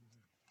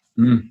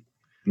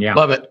 Yeah.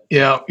 Love it.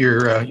 Yeah,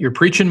 you're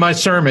preaching my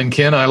sermon,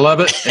 Ken. I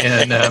love it.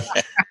 And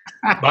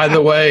by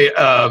the way,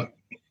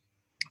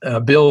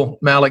 Bill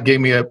Malik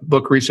gave me a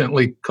book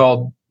recently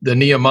called The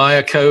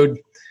Nehemiah Code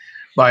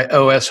by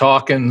O.S.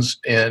 Hawkins,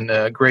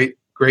 and great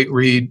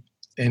read,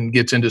 and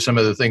gets into some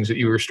of the things that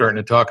you were starting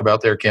to talk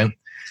about there, Ken.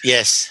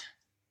 Yes.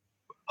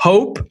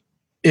 Hope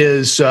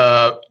is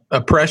a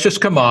precious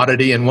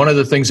commodity, and one of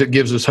the things that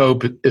gives us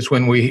hope is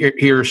when we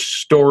hear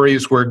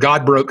stories where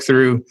God broke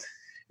through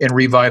and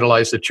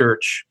revitalized the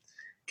church.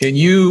 Can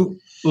you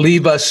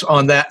leave us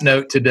on that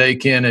note today,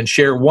 Ken, and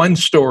share one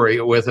story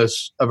with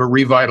us of a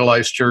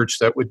revitalized church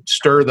that would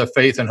stir the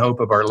faith and hope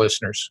of our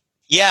listeners?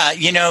 Yeah,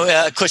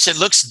 of course, it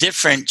looks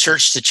different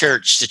church to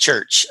church to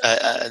church.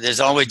 There's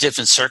always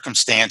different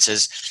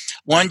circumstances.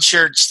 One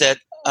church that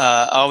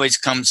always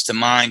comes to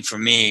mind for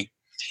me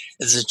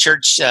is a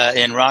church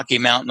in Rocky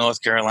Mount,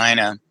 North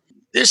Carolina.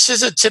 This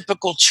is a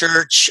typical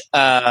church,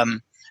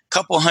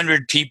 couple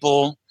hundred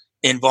people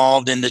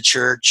involved in the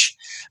church.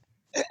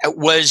 It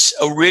was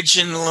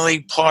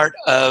originally part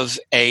of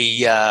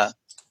a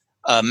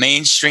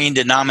mainstream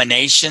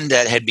denomination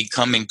that had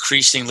become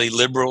increasingly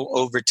liberal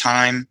over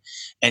time.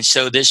 And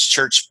so this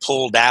church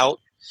pulled out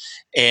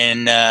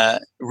and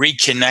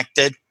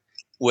reconnected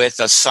with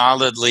a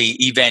solidly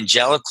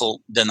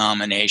evangelical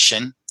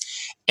denomination.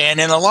 And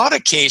in a lot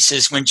of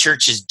cases, when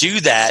churches do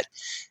that,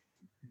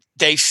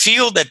 they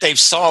feel that they've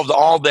solved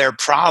all their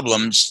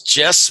problems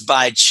just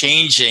by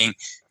changing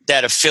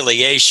that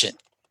affiliation.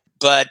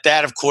 But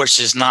that, of course,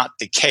 is not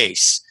the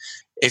case.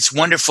 It's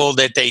wonderful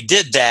that they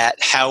did that.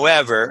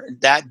 However,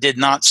 that did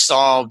not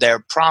solve their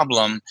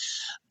problem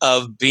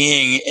of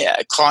being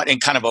caught in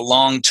kind of a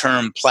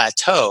long-term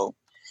plateau.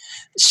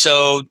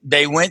 So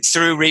they went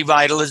through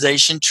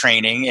revitalization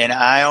training, and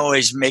I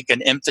always make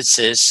an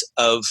emphasis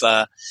of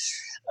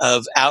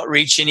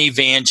outreach and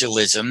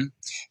evangelism.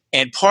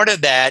 And part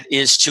of that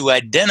is to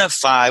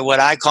identify what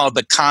I call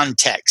the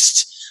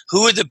context.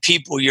 Who are the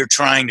people you're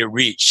trying to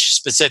reach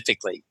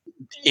specifically?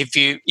 If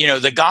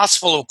the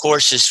gospel, of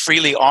course, is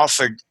freely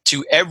offered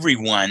to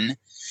everyone,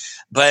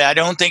 but I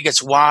don't think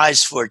it's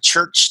wise for a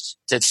church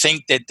to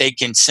think that they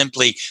can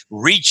simply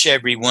reach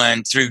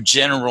everyone through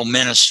general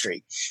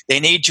ministry. They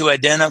need to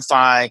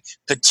identify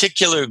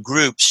particular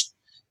groups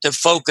to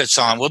focus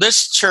on. Well,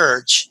 this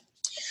church,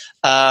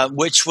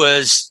 which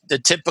was the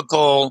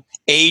typical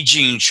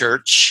aging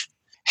church,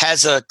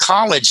 has a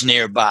college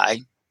nearby.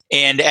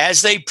 And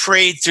as they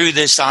prayed through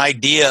this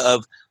idea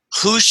of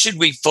who should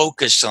we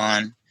focus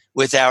on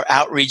with our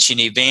outreach and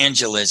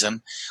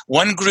evangelism,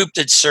 one group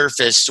that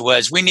surfaced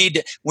was we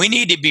need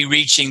to be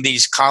reaching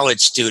these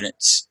college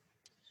students.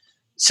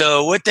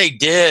 So what they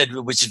did,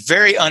 which is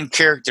very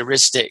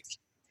uncharacteristic,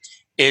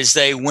 is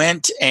they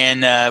went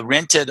and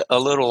rented a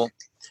little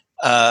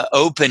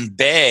open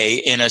bay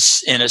in a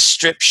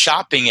strip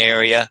shopping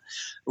area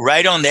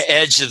right on the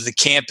edge of the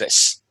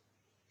campus.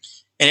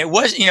 And it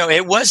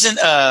wasn't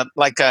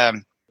like a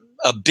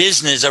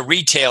business, a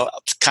retail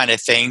kind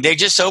of thing. They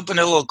just opened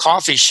a little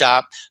coffee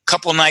shop a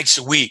couple nights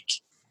a week.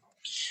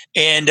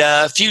 And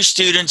a few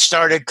students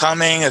started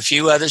coming, a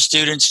few other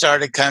students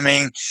started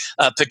coming,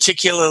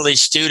 particularly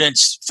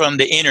students from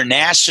the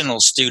international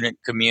student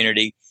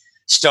community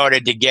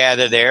started to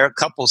gather there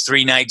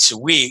 3 nights a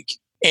week.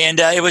 And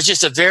it was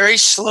just a very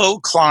slow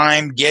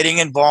climb getting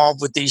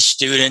involved with these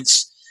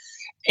students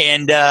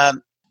and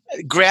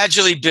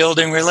gradually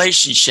building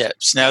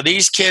relationships. Now,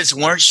 these kids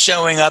weren't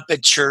showing up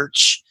at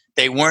church.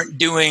 They weren't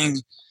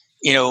doing,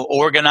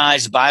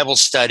 organized Bible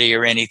study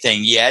or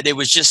anything yet. It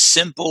was just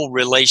simple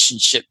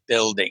relationship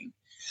building.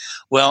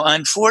 Well,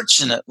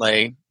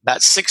 unfortunately,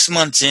 about 6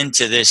 months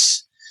into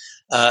this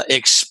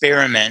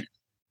experiment,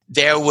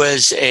 there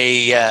was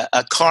a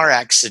car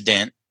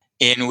accident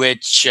in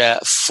which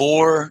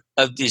 4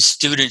 of the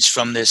students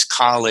from this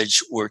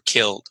college were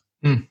killed.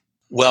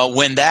 Well,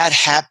 when that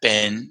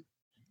happened,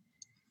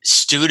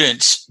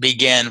 students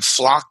began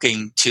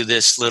flocking to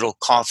this little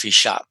coffee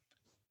shop,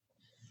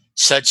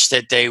 such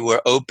that they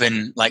were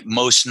open like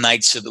most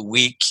nights of the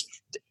week.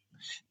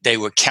 They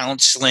were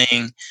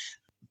counseling,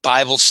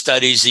 Bible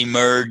studies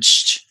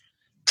emerged,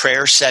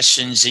 prayer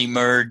sessions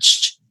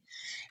emerged.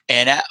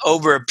 And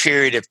over a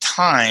period of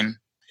time,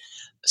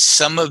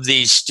 some of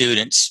these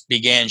students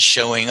began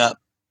showing up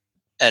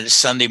at a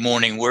Sunday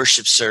morning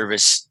worship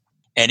service.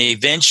 And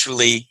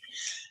eventually,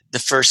 the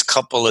first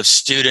couple of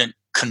student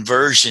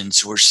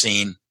conversions were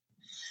seen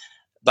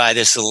by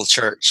this little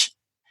church.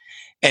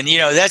 And,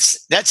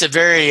 that's a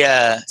very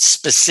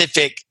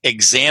specific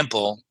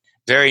example,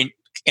 very,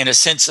 in a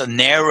sense, a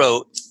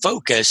narrow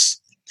focus.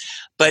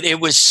 But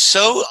it was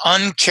so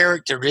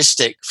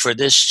uncharacteristic for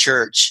this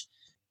church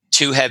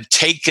to have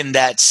taken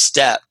that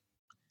step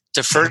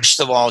to, first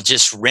of all,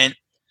 just rent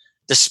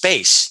the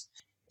space.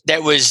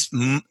 There was,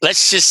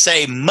 let's just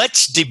say,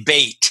 much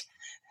debate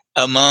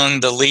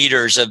among the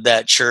leaders of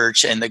that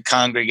church and the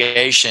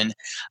congregation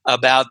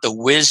about the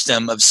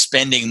wisdom of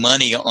spending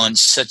money on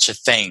such a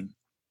thing.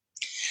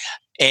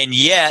 And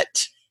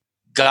yet,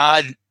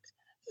 God,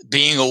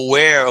 being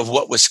aware of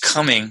what was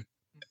coming,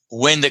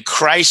 when the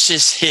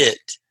crisis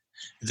hit,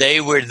 they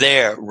were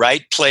there,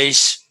 right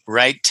place,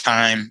 right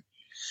time,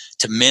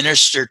 to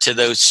minister to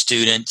those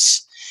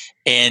students.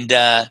 And,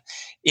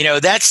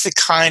 that's the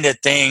kind of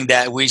thing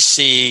that we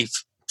see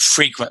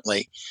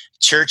frequently.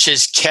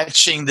 Churches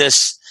catching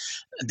this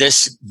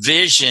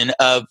vision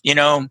of,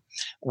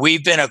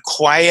 we've been a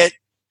quiet,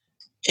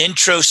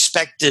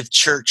 introspective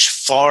church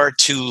far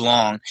too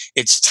long.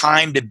 It's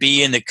time to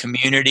be in the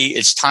community.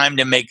 It's time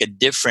to make a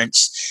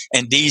difference.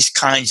 And these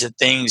kinds of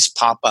things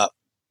pop up.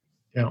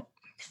 Yeah.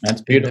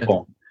 That's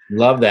beautiful.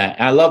 Love that.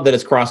 I love that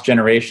it's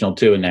cross-generational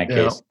too in that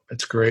case.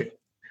 That's great.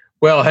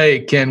 Well, hey,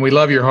 Ken, we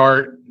love your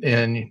heart,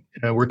 and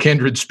we're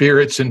kindred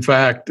spirits, in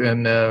fact,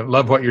 and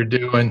love what you're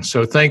doing.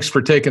 So thanks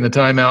for taking the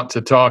time out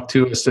to talk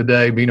to us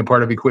today, being a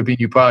part of Equipping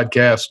You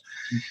podcast.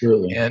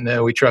 Absolutely.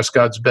 And we trust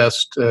God's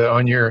best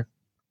on your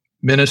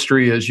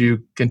ministry as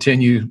you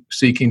continue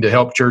seeking to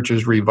help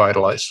churches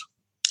revitalize.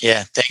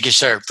 Yeah, thank you,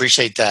 sir.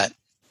 Appreciate that.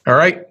 All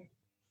right.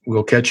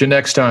 We'll catch you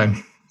next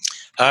time.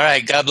 All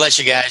right. God bless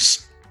you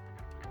guys.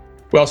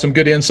 Well, some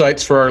good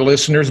insights for our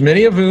listeners,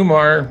 many of whom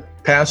are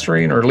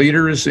pastoring or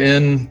leaders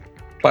in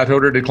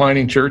plateaued or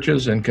declining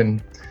churches and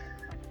can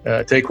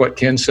take what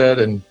Ken said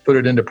and put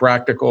it into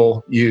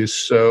practical use.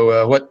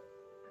 So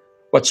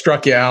what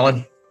struck you,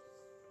 Alan?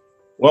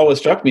 Well, what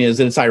struck me is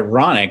that it's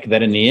ironic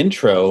that in the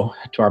intro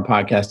to our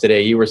podcast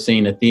today, you were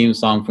singing a theme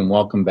song from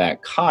Welcome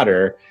Back,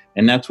 Kotter,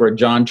 and that's where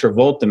John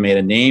Travolta made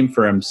a name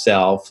for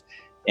himself.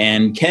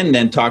 And Ken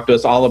then talked to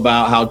us all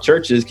about how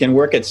churches can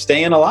work at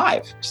staying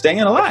alive.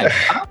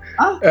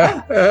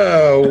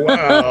 Oh, wow.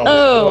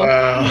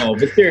 Wow. No,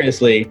 but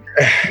seriously,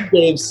 he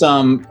gave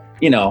some,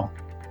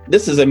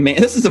 this is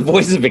a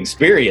voice of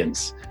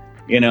experience,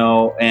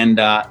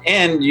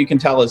 and you can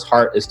tell his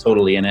heart is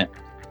totally in it.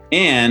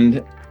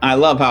 And I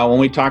love how when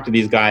we talk to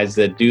these guys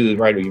that do the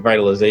right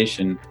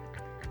revitalization,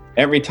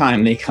 every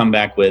time they come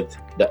back with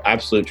the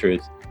absolute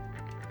truth,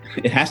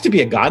 it has to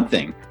be a God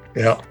thing.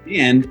 Yeah.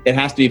 And it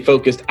has to be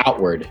focused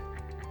outward,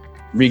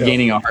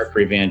 regaining a heart for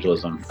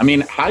evangelism. I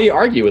mean, how do you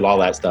argue with all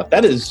that stuff?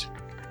 That is,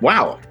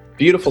 wow,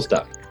 beautiful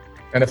stuff.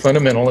 Kind of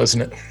fundamental,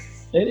 isn't it?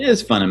 It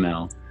is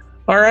fundamental.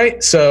 All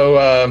right.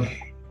 So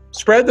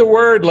spread the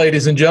word,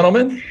 ladies and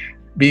gentlemen.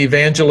 Be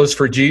evangelists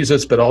for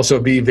Jesus, but also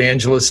be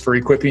evangelists for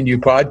Equipping You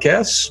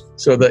podcasts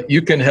so that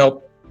you can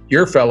help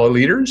your fellow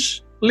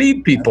leaders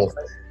lead people.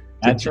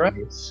 That's right.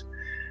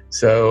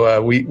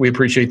 So we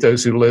appreciate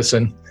those who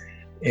listen,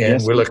 and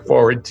Yes, we look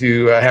forward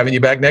to having you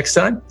back next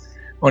time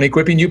on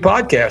Equipping You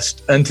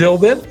Podcast. Until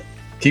then,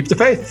 keep the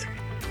faith.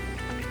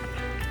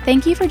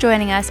 Thank you for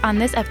joining us on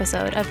this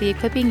episode of the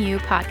Equipping You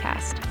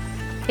Podcast.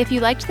 If you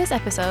liked this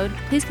episode,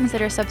 please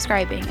consider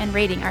subscribing and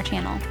rating our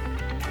channel.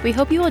 We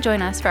hope you will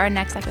join us for our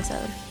next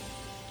episode.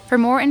 For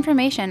more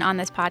information on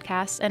this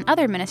podcast and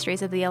other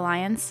ministries of the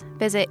Alliance,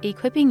 visit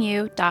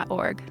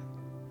equippingyou.org.